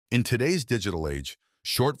In today's digital age,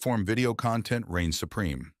 short-form video content reigns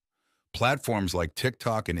supreme. Platforms like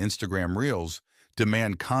TikTok and Instagram Reels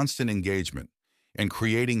demand constant engagement, and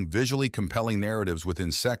creating visually compelling narratives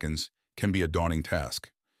within seconds can be a daunting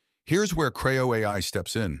task. Here's where CRAYO AI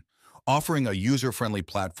steps in, offering a user-friendly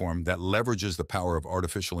platform that leverages the power of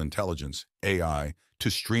artificial intelligence, AI, to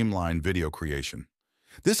streamline video creation.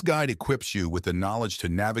 This guide equips you with the knowledge to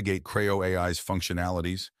navigate CRAYO AI's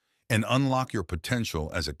functionalities and unlock your potential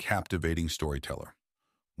as a captivating storyteller.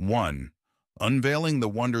 1. Unveiling the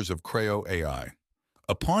wonders of CRAYO AI.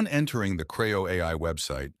 Upon entering the CRAYO AI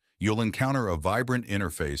website, you'll encounter a vibrant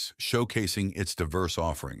interface showcasing its diverse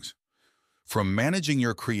offerings. From managing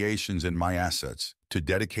your creations in My Assets to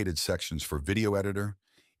dedicated sections for video editor,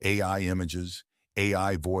 AI images,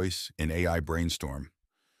 AI voice, and AI brainstorm,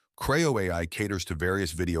 CRAYO AI caters to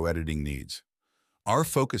various video editing needs. Our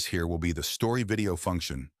focus here will be the story video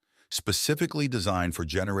function, specifically designed for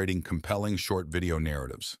generating compelling short video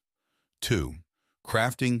narratives. 2.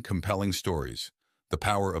 Crafting compelling stories, the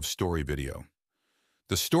power of story video.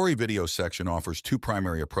 The story video section offers two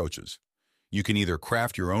primary approaches. You can either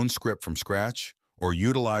craft your own script from scratch or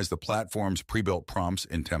utilize the platform's pre-built prompts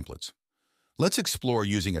and templates. Let's explore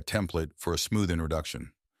using a template for a smooth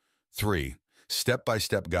introduction. 3.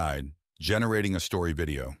 Step-by-step guide, generating a story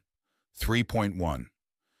video. 3.1.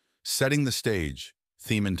 Setting the stage,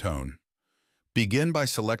 theme and tone. Begin by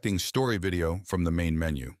selecting story video from the main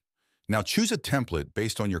menu. Now choose a template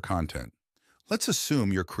based on your content. Let's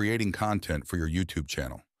assume you're creating content for your YouTube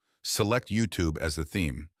channel. Select YouTube as the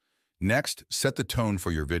theme. Next, set the tone for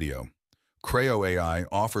your video. CRAYO AI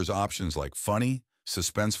offers options like funny,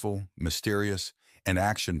 suspenseful, mysterious, and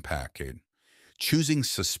action-packed. Choosing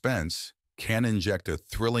suspense can inject a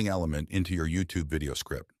thrilling element into your YouTube video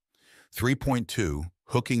script. 3.2.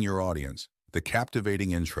 Hooking your audience, the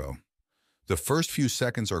captivating intro. The first few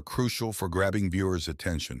seconds are crucial for grabbing viewers'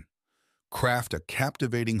 attention. Craft a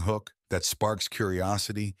captivating hook that sparks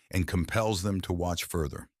curiosity and compels them to watch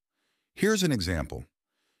further. Here's an example.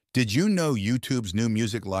 Did you know YouTube's new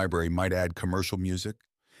music library might add commercial music?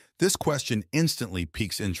 This question instantly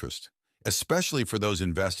piques interest, especially for those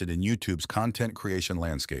invested in YouTube's content creation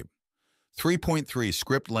landscape. 3.3.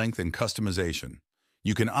 Script length and customization.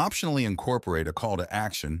 You can optionally incorporate a call to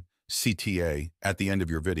action, CTA, at the end of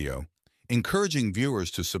your video, encouraging viewers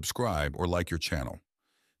to subscribe or like your channel.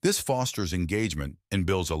 This fosters engagement and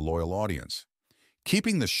builds a loyal audience.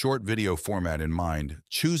 Keeping the short video format in mind,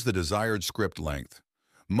 choose the desired script length.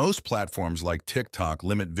 Most platforms like TikTok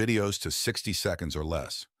limit videos to 60 seconds or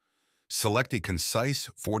less. Select a concise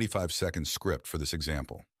 45-second script for this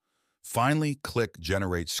example. Finally, click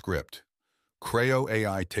Generate Script. CRAYO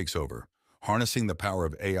AI takes over, harnessing the power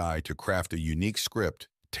of AI to craft a unique script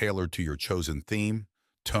tailored to your chosen theme,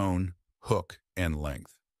 tone, hook, and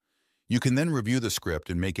length. You can then review the script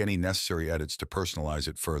and make any necessary edits to personalize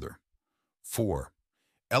it further. 4.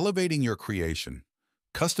 Elevating your creation.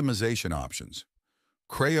 Customization options.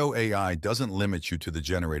 CRAYO AI doesn't limit you to the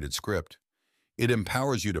generated script. It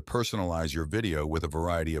empowers you to personalize your video with a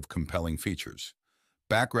variety of compelling features.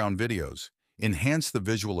 Background videos. Enhance the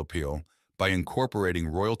visual appeal by incorporating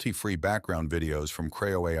royalty-free background videos from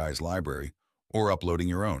CRAYO AI's library or uploading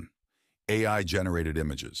your own. AI-generated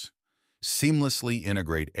images. Seamlessly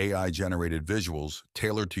integrate AI-generated visuals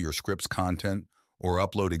tailored to your script's content or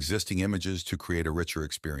upload existing images to create a richer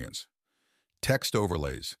experience. Text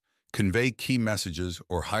overlays. Convey key messages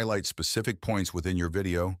or highlight specific points within your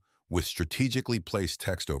video with strategically placed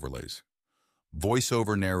text overlays.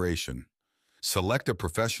 Voiceover narration. Select a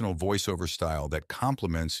professional voiceover style that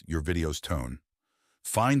complements your video's tone.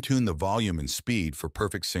 Fine-tune the volume and speed for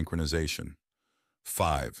perfect synchronization.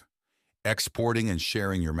 5. Exporting and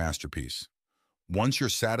sharing your masterpiece. Once you're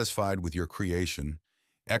satisfied with your creation,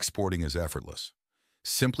 exporting is effortless.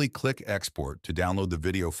 Simply click Export to download the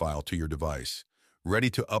video file to your device,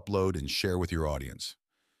 ready to upload and share with your audience.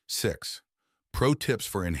 6. Pro tips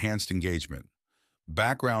for enhanced engagement.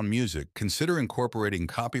 Background music. Consider incorporating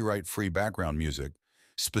copyright-free background music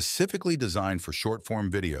specifically designed for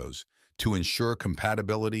short-form videos to ensure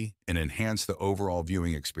compatibility and enhance the overall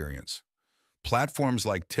viewing experience. Platforms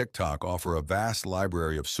like TikTok offer a vast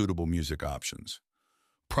library of suitable music options.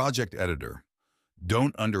 Project Editor.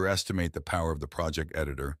 Don't underestimate the power of the project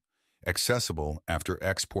editor, accessible after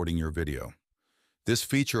exporting your video. This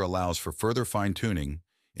feature allows for further fine-tuning,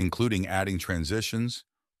 including adding transitions,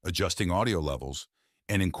 adjusting audio levels,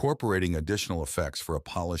 and incorporating additional effects for a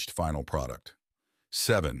polished final product.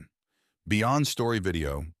 7. Beyond story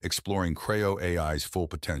video, exploring CRAYO AI's full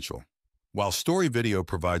potential. While story video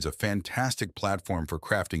provides a fantastic platform for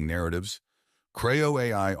crafting narratives, CRAYO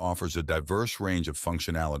AI offers a diverse range of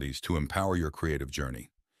functionalities to empower your creative journey.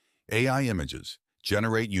 AI images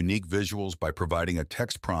generate unique visuals by providing a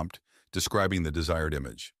text prompt describing the desired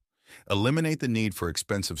image. Eliminate the need for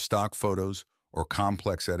expensive stock photos or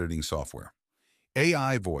complex editing software.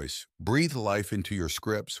 AI voice, breathe life into your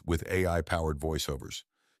scripts with AI-powered voiceovers.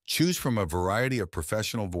 Choose from a variety of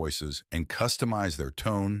professional voices and customize their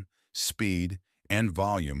tone, speed, and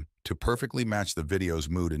volume to perfectly match the video's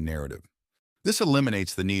mood and narrative. This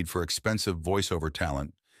eliminates the need for expensive voiceover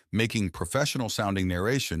talent, making professional-sounding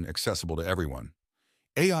narration accessible to everyone.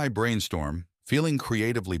 AI Brainstorm, feeling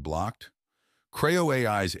creatively blocked? CRAYO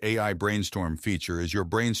AI's AI Brainstorm feature is your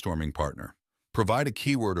brainstorming partner. Provide a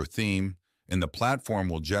keyword or theme, and the platform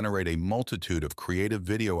will generate a multitude of creative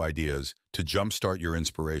video ideas to jumpstart your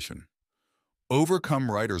inspiration.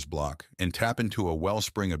 Overcome writer's block and tap into a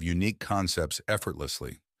wellspring of unique concepts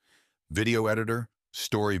effortlessly. Video Editor,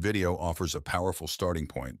 Story Video offers a powerful starting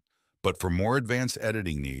point, but for more advanced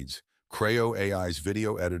editing needs, CRAYO AI's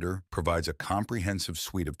Video Editor provides a comprehensive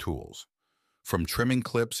suite of tools. From trimming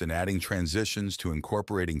clips and adding transitions to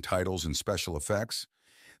incorporating titles and special effects,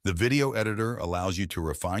 the Video Editor allows you to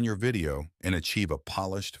refine your video and achieve a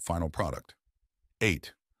polished final product.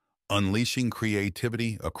 8. Unleashing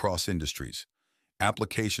creativity across industries.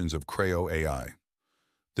 Applications of CRAYO AI.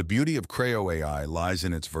 The beauty of CRAYO AI lies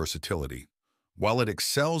in its versatility. While it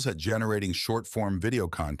excels at generating short-form video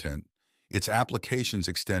content, its applications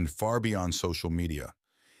extend far beyond social media.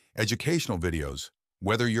 Educational videos,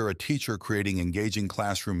 whether you're a teacher creating engaging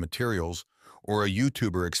classroom materials or a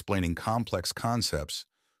YouTuber explaining complex concepts,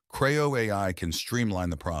 CRAYO AI can streamline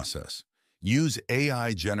the process. Use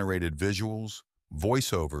AI-generated visuals,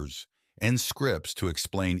 voiceovers, and scripts to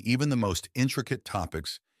explain even the most intricate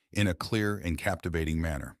topics in a clear and captivating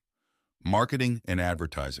manner. Marketing and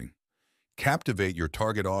advertising. Captivate your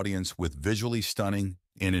target audience with visually stunning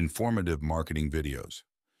and informative marketing videos.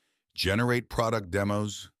 Generate product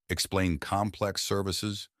demos, explain complex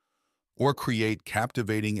services, or create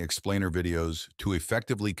captivating explainer videos to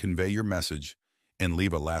effectively convey your message and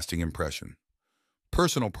leave a lasting impression.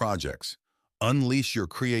 Personal projects. Unleash your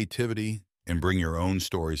creativity and bring your own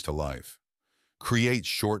stories to life. Create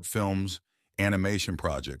short films, animation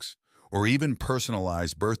projects, or even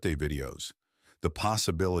personalized birthday videos. The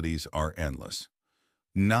possibilities are endless.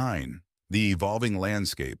 9. The evolving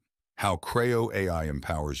landscape. How CRAYO AI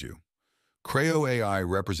empowers you. CRAYO AI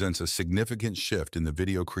represents a significant shift in the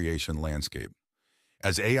video creation landscape.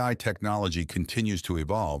 As AI technology continues to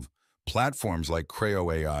evolve, platforms like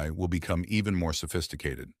CRAYO AI will become even more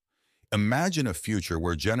sophisticated. Imagine a future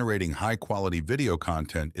where generating high-quality video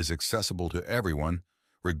content is accessible to everyone,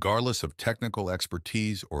 regardless of technical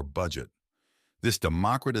expertise or budget. This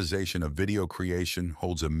democratization of video creation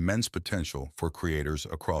holds immense potential for creators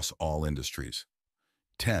across all industries.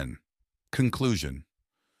 10. Conclusion.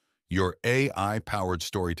 Your AI-powered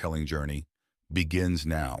storytelling journey begins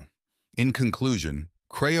now. In conclusion,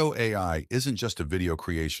 CRAYO AI isn't just a video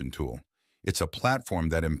creation tool. It's a platform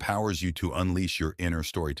that empowers you to unleash your inner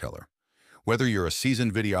storyteller. Whether you're a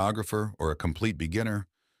seasoned videographer or a complete beginner,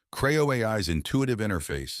 CRAYO AI's intuitive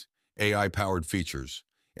interface, AI-powered features,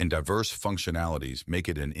 and diverse functionalities make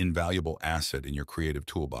it an invaluable asset in your creative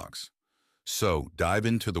toolbox. So, dive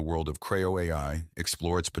into the world of CRAYO AI,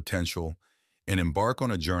 explore its potential, and embark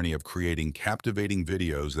on a journey of creating captivating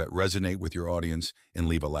videos that resonate with your audience and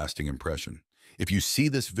leave a lasting impression. If you see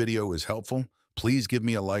this video is helpful, please give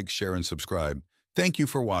me a like, share, and subscribe. Thank you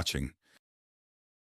for watching.